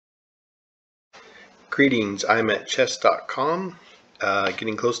Greetings, I'm at chess.com,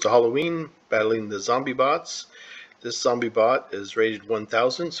 getting close to Halloween, battling the zombie bots. This zombie bot is rated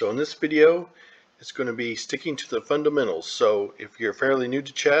 1000, so in this video it's going to be sticking to the fundamentals. So if you're fairly new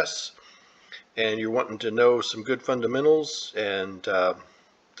to chess and you're wanting to know some good fundamentals, and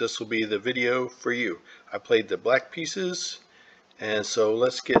this will be the video for you. I played the black pieces, and so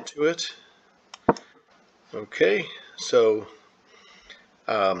let's get to it. Okay, so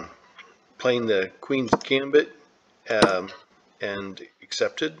playing the Queen's Gambit and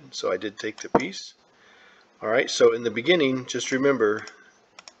accepted, so I did take the piece. Alright, so in the beginning, just remember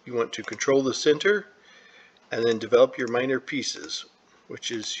you want to control the center and then develop your minor pieces,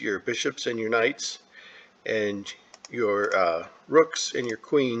 which is your bishops and your knights, and your rooks and your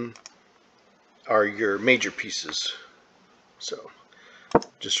queen are your major pieces. So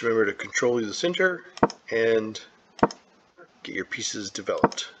just remember to control the center and get your pieces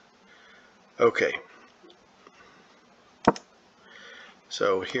developed. Okay,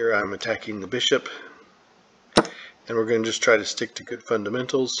 so here I'm attacking the bishop, and we're going to just try to stick to good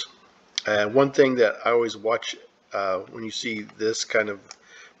fundamentals. One thing that I always watch when you see this kind of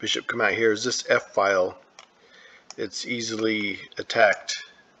bishop come out here is this F file. It's easily attacked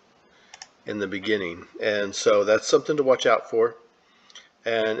in the beginning, and so that's something to watch out for.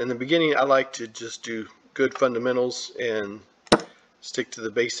 And in the beginning, I like to just do good fundamentals and stick to the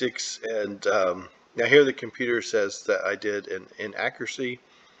basics. And now here the computer says that I did an inaccuracy,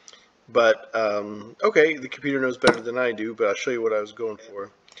 but okay, the computer knows better than I do, but I'll show you what I was going for.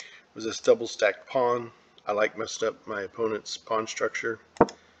 It was this double stacked pawn. I like messing up my opponent's pawn structure,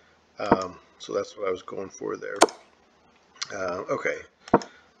 so that's what I was going for there. Okay,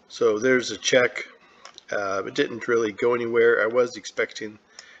 so there's a check. It didn't really go anywhere. I was expecting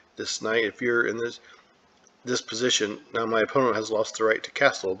this knight. If you're in this position, now my opponent has lost the right to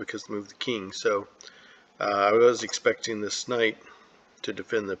castle because they moved the king, so I was expecting this knight to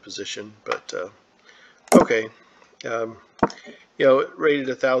defend the position, but okay. You know, rated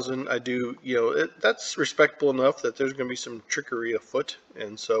 1000. I do, you know, that's respectable enough that there's going to be some trickery afoot,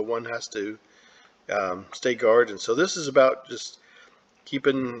 and so one has to stay guard. And so this is about just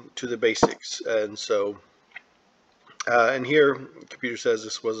keeping to the basics. And so and here the computer says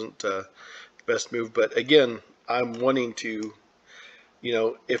this wasn't the best move, but again, I'm wanting to, you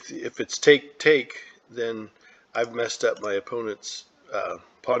know, if it's take, then I've messed up my opponent's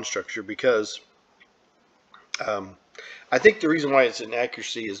pawn structure, because I think the reason why it's an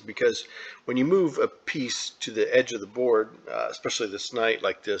accuracy is because when you move a piece to the edge of the board, especially this knight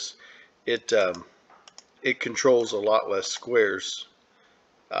like this, it controls a lot less squares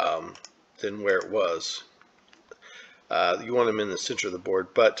than where it was. You want them in the center of the board,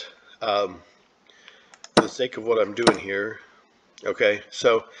 but for the sake of what I'm doing here, okay,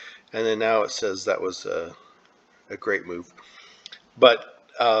 so, and then now it says that was a great move. But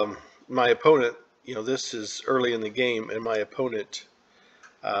my opponent, you know, this is early in the game, and my opponent,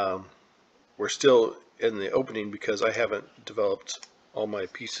 we're still in the opening because I haven't developed all my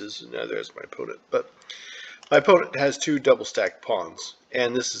pieces. Now there's my opponent, but my opponent has two double stacked pawns,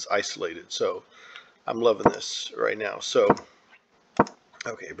 and this is isolated, so I'm loving this right now. So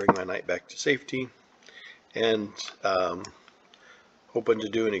okay, bring my knight back to safety, and hoping to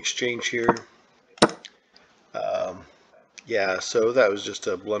do an exchange here. Yeah, so that was just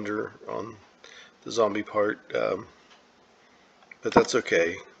a blunder on the zombie part, but that's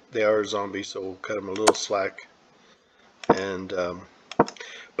okay. They are zombies, so we'll cut them a little slack. And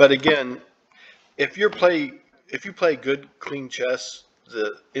but again, if you play good clean chess,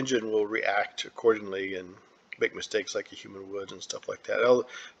 the engine will react accordingly and make mistakes like a human would and stuff like that.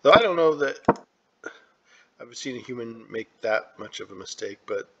 Though I don't know that I've seen a human make that much of a mistake,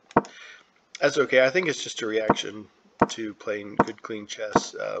 but that's okay. I think it's just a reaction to playing good clean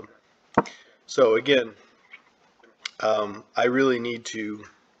chess. So again, I really need to,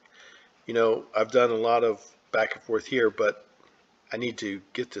 you know, I've done a lot of back and forth here, but I need to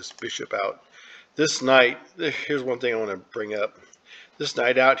get this bishop out. This knight, here's one thing I want to bring up. This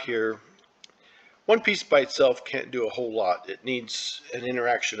knight out here, one piece by itself can't do a whole lot. It needs an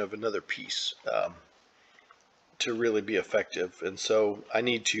interaction of another piece to really be effective. And so I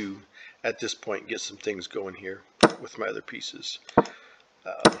need to, at this point, get some things going here with my other pieces.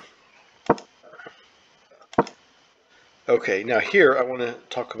 Okay, now here I want to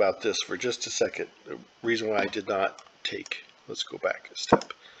talk about this for just a second. The reason why I did not take, let's go back a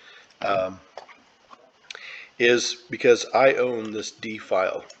step, is because I own this D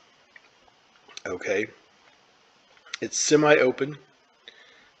file. Okay, it's semi-open,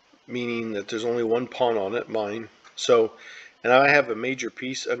 meaning that there's only one pawn on it, mine. So, and I have a major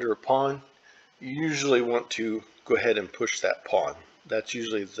piece under a pawn. you usually want to go ahead and push that pawn. That's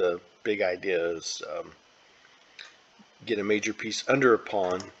usually the big idea, is get a major piece under a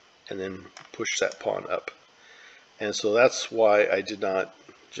pawn and then push that pawn up. And so that's why I did not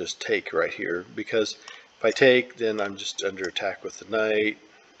just take right here, because if I take, then I'm just under attack with the knight,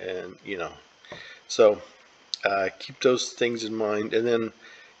 and so keep those things in mind. And then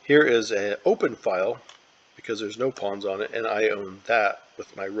here is an open file because there's no pawns on it, and I own that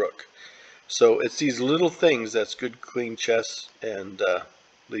with my rook. So it's these little things that's good clean chess, and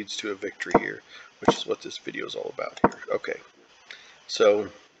leads to a victory here, which is what this video is all about here. Okay, so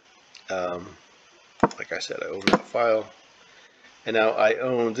like I said, I own that file, and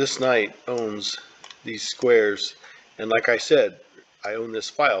now this knight owns these squares, and like I said, I own this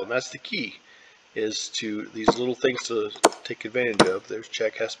file, and that's the key, is to these little things to take advantage of. There's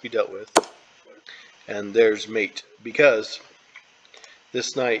check, has to be dealt with, and there's mate, because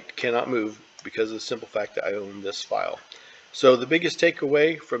this knight cannot move because of the simple fact that I own this file. So the biggest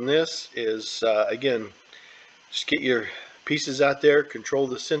takeaway from this is, again, just get your pieces out there, control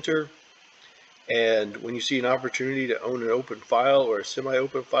the center, and when you see an opportunity to own an open file or a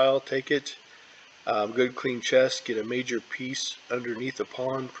semi-open file, take it. Good clean chess, get a major piece underneath a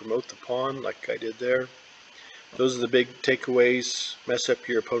pawn, promote the pawn like I did there. Those are the big takeaways. Mess up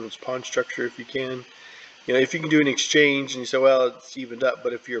your opponent's pawn structure if you can. If you can do an exchange and you say, well, it's evened up,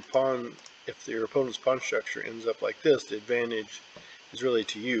 but if your opponent's pawn structure ends up like this, the advantage is really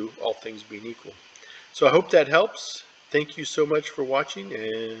to you, all things being equal. So I hope that helps. Thank you so much for watching,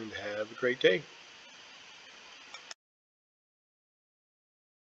 and have a great day.